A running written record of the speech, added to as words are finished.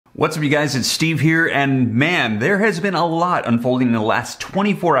What's up, you guys? It's Steve here, and man, there has been a lot unfolding in the last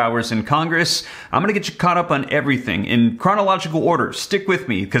 24 hours in Congress. I'm gonna get you caught up on everything in chronological order. Stick with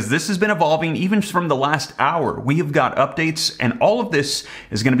me, because this has been evolving even from the last hour. We have got updates, and all of this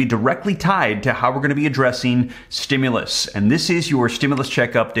is gonna be directly tied to how we're gonna be addressing stimulus. And this is your stimulus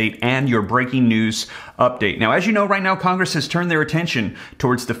check update and your breaking news update. Now, as you know, right now, Congress has turned their attention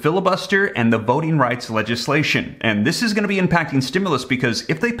towards the filibuster and the voting rights legislation. And this is gonna be impacting stimulus because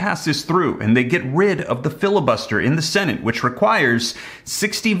if they pass this through and they get rid of the filibuster in the Senate, which requires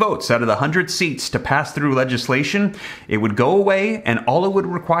 60 votes out of the 100 seats to pass through legislation, it would go away, and all it would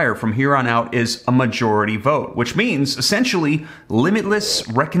require from here on out is a majority vote, which means essentially limitless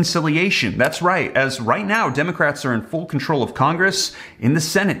reconciliation. That's right, as right now Democrats are in full control of Congress in the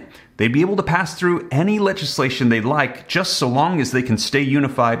Senate. They'd be able to pass through any legislation they'd like, just so long as they can stay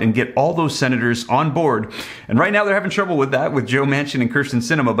unified and get all those senators on board. And right now they're having trouble with that with Joe Manchin and Kyrsten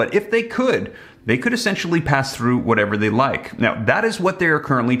Sinema, but if they could essentially pass through whatever they like. Now, that is what they are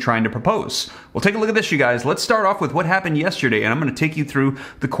currently trying to propose. Well, take a look at this, you guys. Let's start off with what happened yesterday, and I'm going to take you through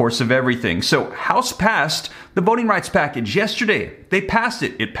the course of everything. So, House passed the voting rights package yesterday. They passed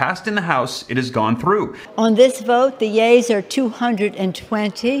it. It passed in the House. It has gone through. On this vote, the yeas are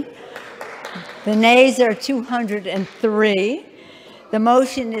 220. The nays are 203. The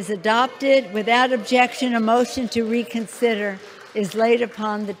motion is adopted. Without objection, a motion to reconsider is laid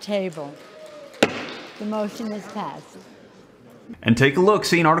upon the table. The motion is passed. And take a look,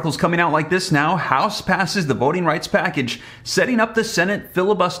 seeing articles coming out like this now. House passes the voting rights package, setting up the Senate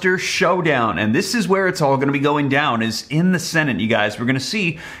filibuster showdown. And this is where it's all going to be going down, is in the Senate, you guys. We're going to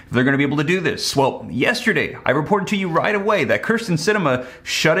see if they're going to be able to do this. Well, yesterday, I reported to you right away that Kyrsten Sinema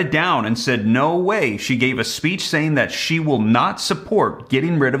shut it down and said no way. She gave a speech saying that she will not support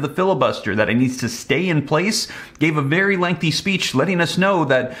getting rid of the filibuster, that it needs to stay in place. Gave a very lengthy speech letting us know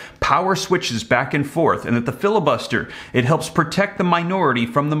that power switches back and forth, and that the filibuster, it helps protect the minority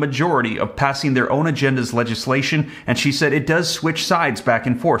from the majority of passing their own agendas legislation. And she said it does switch sides back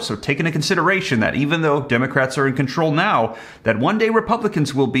and forth. So take into consideration that even though Democrats are in control now, that one day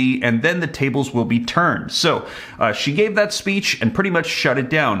Republicans will be, and then the tables will be turned. So she gave that speech and pretty much shut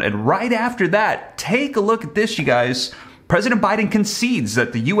it down. And right after that, take a look at this, you guys. President Biden concedes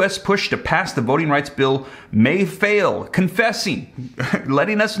that the U.S. push to pass the voting rights bill may fail, confessing,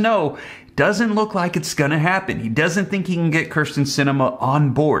 letting us know doesn't look like it's going to happen. He doesn't think he can get Kyrsten Sinema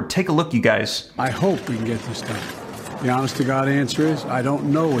on board. Take a look, you guys. I hope we can get this done. The honest to God answer is I don't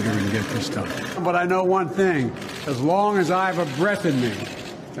know whether we can get this done. But I know one thing. As long as I have a breath in me,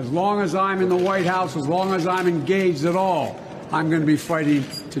 as long as I'm in the White House, as long as I'm engaged at all, I'm going to be fighting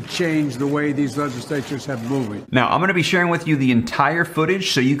to change the way these legislatures have moving. Now, I'm going to be sharing with you the entire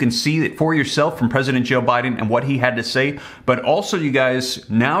footage so you can see it for yourself from President Joe Biden and what he had to say. But also, you guys,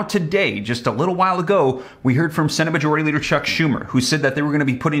 now today, just a little while ago, we heard from Senate Majority Leader Chuck Schumer, who said that they were going to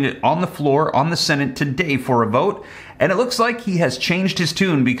be putting it on the floor on the Senate today for a vote. And it looks like he has changed his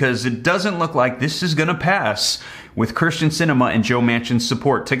tune, because it doesn't look like this is going to pass with Kyrsten Sinema and Joe Manchin's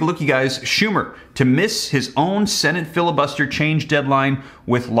support. Take a look, you guys. Schumer to miss his own Senate filibuster change deadline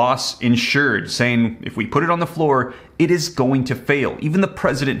with loss insured, saying if we put it on the floor, it is going to fail. Even the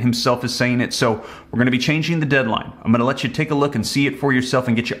president himself is saying it. So we're going to be changing the deadline. I'm going to let you take a look and see it for yourself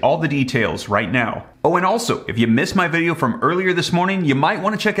and get you all the details right now. Oh, and also, if you missed my video from earlier this morning, you might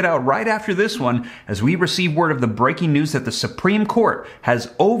want to check it out right after this one, as we receive word of the breaking news that the Supreme Court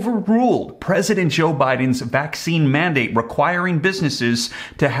has overruled President Joe Biden's vaccine mandate requiring businesses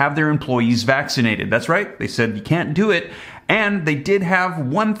to have their employees vaccinated. That's right. They said you can't do it. And they did have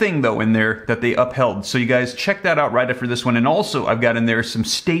one thing, though, in there that they upheld. So you guys check that out right after this one. And also, I've got in there some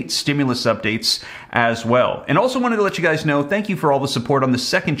state stimulus updates as well. And also wanted to let you guys know, thank you for all the support on the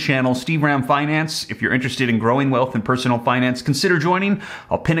second channel, Steve Ram Finance. If you're interested in growing wealth and personal finance, consider joining.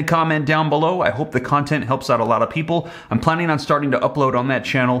 I'll pin a comment down below. I hope the content helps out a lot of people. I'm planning on starting to upload on that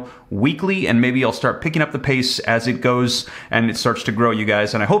channel weekly, and maybe I'll start picking up the pace as it goes and it starts to grow, you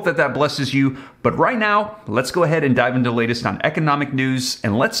guys. And I hope that that blesses you. But right now, let's go ahead and dive into the latest on economic news.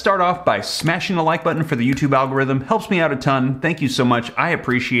 And let's start off by smashing the like button for the YouTube algorithm. Helps me out a ton. Thank you so much. I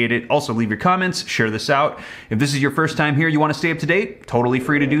appreciate it. Also, leave your comments, share this out. If this is your first time here, you want to stay up to date, totally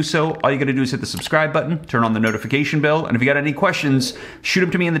free to do so. All you got to do is hit the subscribe button, turn on the notification bell, and if you got any questions, shoot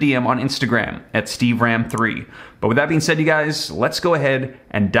them to me in the DM on Instagram at SteveRam3. But with that being said, you guys, let's go ahead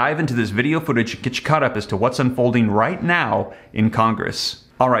and dive into this video footage and get you caught up as to what's unfolding right now in Congress.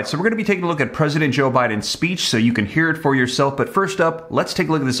 All right, so we're going to be taking a look at President Joe Biden's speech so you can hear it for yourself. But first up, let's take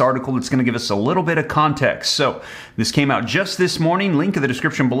a look at this article that's going to give us a little bit of context. So this came out just this morning, link in the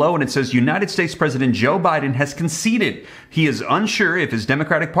description below, and it says United States President Joe Biden has conceded he is unsure if his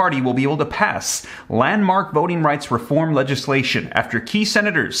Democratic Party will be able to pass landmark voting rights reform legislation after key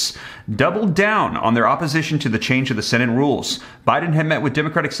senators doubled down on their opposition to the change of the Senate rules. Biden had met with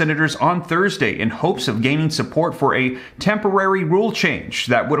Democratic senators on Thursday in hopes of gaining support for a temporary rule change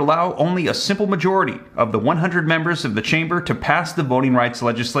that would allow only a simple majority of the 100 members of the chamber to pass the voting rights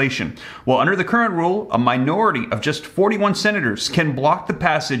legislation. Well, under the current rule, a minority of just 41 senators can block the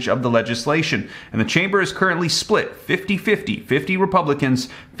passage of the legislation, and the chamber is currently split 50-50, 50 Republicans,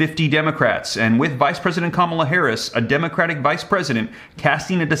 50 Democrats, and with Vice President Kamala Harris, a Democratic vice president,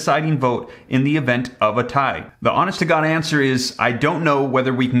 casting a deciding vote in the event of a tie. The honest-to-God answer is, I don't know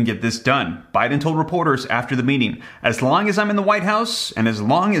whether we can get this done. Biden told reporters after the meeting, as long as I'm in the White House and as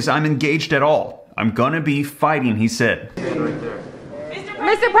long as I'm engaged at all, I'm gonna be fighting, he said.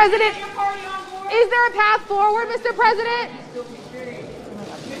 Mr. President, is there a path forward, Mr. President?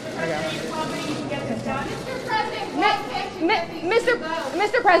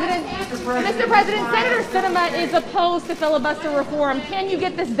 Mr. President, Senator Sinema is opposed to filibuster reform. Can you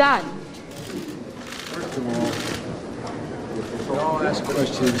get this done? First of all, we all ask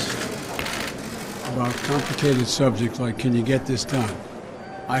questions about complicated subjects like, can you get this done?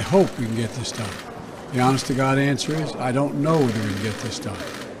 I hope we can get this done. The honest-to-God answer is, I don't know whether we can get this done.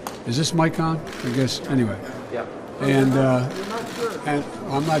 Is this mic on? I guess, anyway. Yeah. And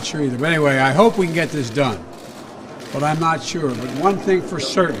I'm not sure either. But anyway, I hope we can get this done. But I'm not sure. But one thing for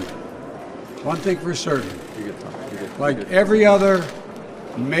certain, like every other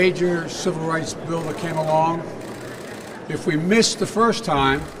major civil rights bill that came along, if we missed the first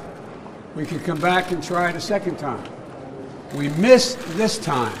time, we could come back and try it a second time. We missed this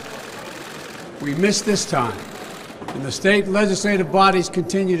time. And the state legislative bodies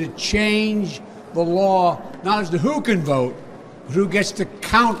continue to change the law, not as to who can vote, but who gets to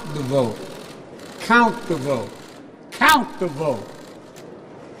count the vote. Count the vote. Count the vote.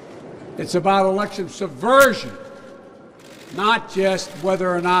 It's about election subversion, not just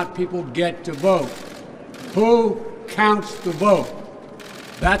whether or not people get to vote. Who counts the vote?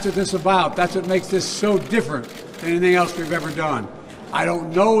 That's what this is about. That's what makes this so different than anything else we've ever done. I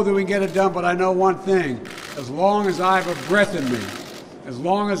don't know whether we can get it done, but I know one thing. As long as I have a breath in me, as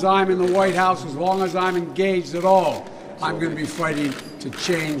long as I'm in the White House, as long as I'm engaged at all, I'm going to be fighting to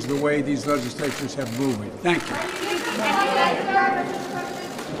change the way these legislatures have moved. Thank you.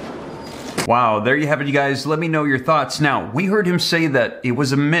 Wow, there you have it, you guys. Let me know your thoughts. Now, we heard him say that it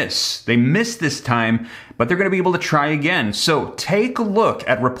was a miss. They missed this time, but they're going to be able to try again. So take a look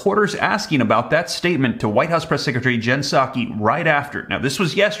at reporters asking about that statement to White House Press Secretary Jen Psaki right after. Now, this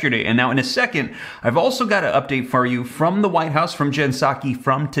was yesterday, and now in a second, I've also got an update for you from the White House, from Jen Psaki,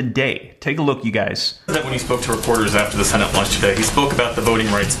 from today. Take a look, you guys. When he spoke to reporters after the Senate lunch today, he spoke about the voting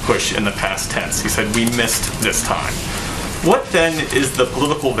rights push in the past tense. He said, we missed this time. What then is the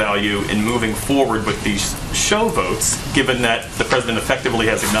political value in moving forward with these show votes, given that the president effectively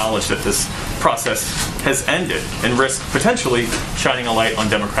has acknowledged that this process has ended and risks potentially shining a light on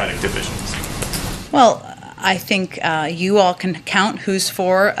Democratic divisions? Well, I think you all can count who's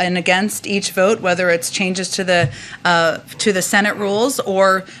for and against each vote, whether it's changes to the Senate rules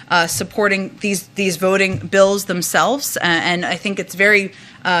or supporting these voting bills themselves. And I think it's very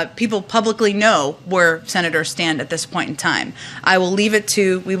people publicly know where senators stand at this point in time. We will leave it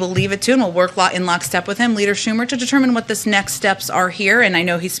to, and we'll work in lockstep with him, Leader Schumer, to determine what the next steps are here. And I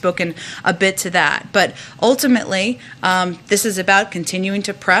know he's spoken a bit to that. But ultimately, this is about continuing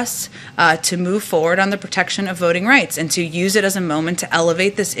to press to move forward on the protection of voting rights and to use it as a moment to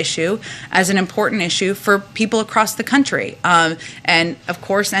elevate this issue as an important issue for people across the country. And of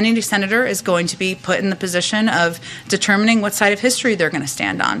course, any senator is going to be put in the position of determining what side of history they're going to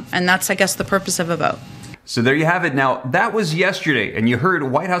stand on. And that's, I guess, the purpose of a vote. So there you have it. Now, that was yesterday, and you heard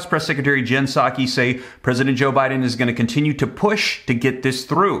White House Press Secretary Jen Psaki say President Joe Biden is going to continue to push to get this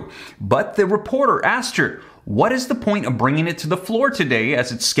through. But the reporter asked her, what is the point of bringing it to the floor today,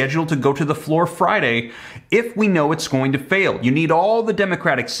 as it's scheduled to go to the floor Friday, if we know it's going to fail? You need all the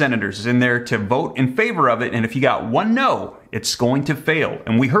Democratic senators in there to vote in favor of it, and if you got one no, it's going to fail.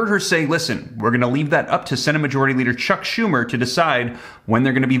 And we heard her say, listen, we're going to leave that up to Senate Majority Leader Chuck Schumer to decide when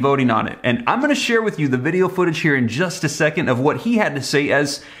they're going to be voting on it. And I'm going to share with you the video footage here in just a second of what he had to say,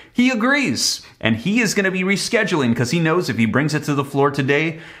 as he agrees. And he is going to be rescheduling because he knows if he brings it to the floor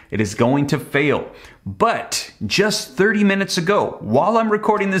today, it is going to fail. But just 30 minutes ago, while I'm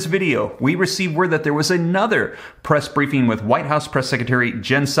recording this video, we received word that there was another press briefing with White House Press Secretary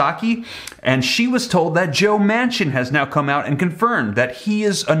Jen Psaki, and she was told that Joe Manchin has now come out and confirmed that he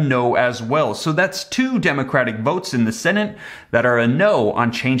is a no as well. So that's 2 Democratic votes in the Senate that are a no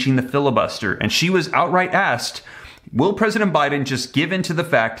on changing the filibuster. And she was outright asked, will President Biden just give in to the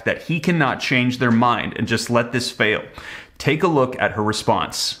fact that he cannot change their mind and just let this fail? Take a look at her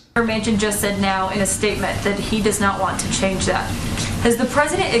response. Manchin just said now in a statement that he does not want to change that. Has the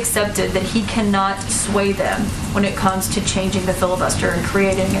president accepted that he cannot sway them when it comes to changing the filibuster and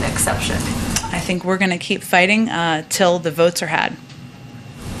creating an exception? I think we're going to keep fighting till the votes are had.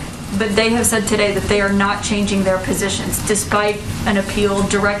 But they have said today that they are not changing their positions despite an appeal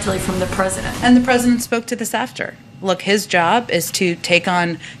directly from the president. And the president spoke to this after. Look, his job is to take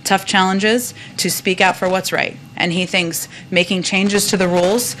on tough challenges, to speak out for what's right. And he thinks making changes to the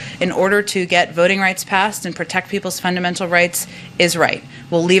rules in order to get voting rights passed and protect people's fundamental rights is right.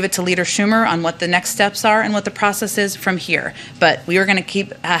 We'll leave it to Leader Schumer on what the next steps are and what the process is from here. But we are going to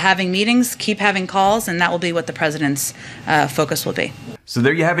keep having meetings, keep having calls, and that will be what the president's focus will be. So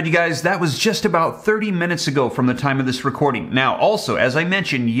there you have it, you guys. That was just about 30 minutes ago from the time of this recording. Now, also, as I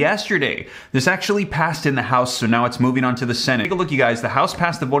mentioned yesterday, this actually passed in the House, so now it's moving on to the Senate. Take a look, you guys. The House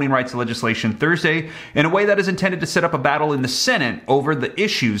passed the voting rights legislation Thursday in a way that is intended to set up a battle in the Senate over the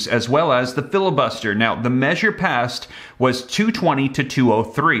issues as well as the filibuster. Now, the measure passed was 220 to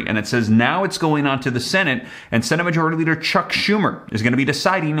 203, and it says now it's going on to the Senate, and Senate Majority Leader Chuck Schumer is going to be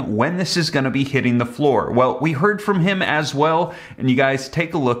deciding when this is going to be hitting the floor. Well, we heard from him as well, and you guys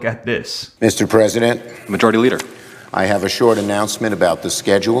take a look at this. Mr. President, Majority Leader, I have a short announcement about the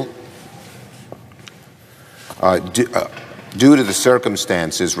schedule. Due to the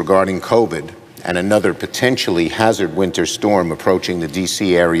circumstances regarding COVID and another potentially hazard winter storm approaching the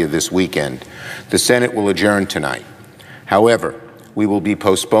D.C. area this weekend, the Senate will adjourn tonight. However, we will be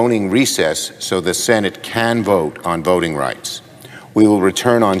postponing recess so the Senate can vote on voting rights. We will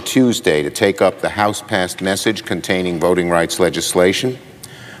return on Tuesday to take up the House-passed message containing voting rights legislation.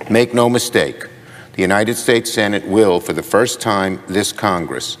 Make no mistake, the United States Senate will, for the first time this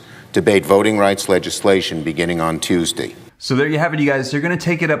Congress, debate voting rights legislation beginning on Tuesday. So there you have it, you guys. They're going to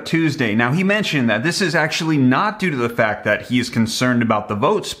take it up Tuesday. Now, he mentioned that this is actually not due to the fact that he is concerned about the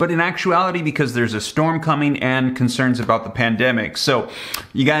votes, but in actuality because there's a storm coming and concerns about the pandemic. So,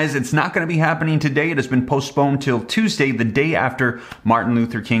 you guys, it's not going to be happening today. It has been postponed till Tuesday, the day after Martin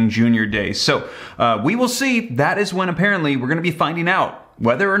Luther King Jr. Day. So, we will see. That is when apparently we're going to be finding out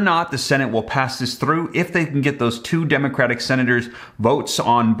whether or not the Senate will pass this through, if they can get those 2 Democratic senators' votes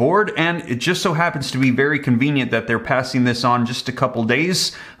on board. And it just so happens to be very convenient that they're passing this on just a couple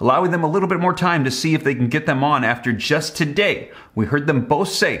days, allowing them a little bit more time to see if they can get them on after just today. We heard them both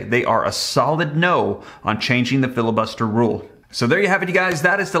say they are a solid no on changing the filibuster rule. So there you have it, you guys.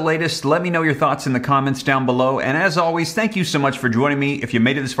 That is the latest. Let me know your thoughts in the comments down below. And as always, thank you so much for joining me. If you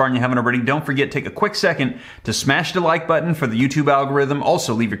made it this far and you haven't already, don't forget, take a quick second to smash the like button for the YouTube algorithm.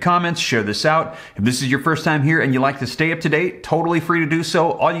 Also, leave your comments, share this out. If this is your first time here and you like to stay up to date, totally free to do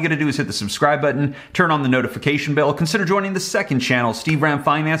so. All you got to do is hit the subscribe button, turn on the notification bell. Consider joining the second channel, Steve Ram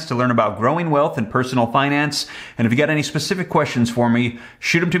Finance, to learn about growing wealth and personal finance. And if you got any specific questions for me,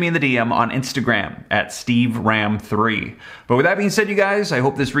 shoot them to me in the DM on Instagram at SteveRam3. But with that being said, you guys, I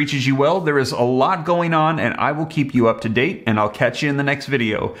hope this reaches you well. There is a lot going on, and I will keep you up to date, and I'll catch you in the next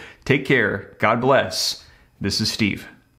video. Take care. God bless. This is Steve.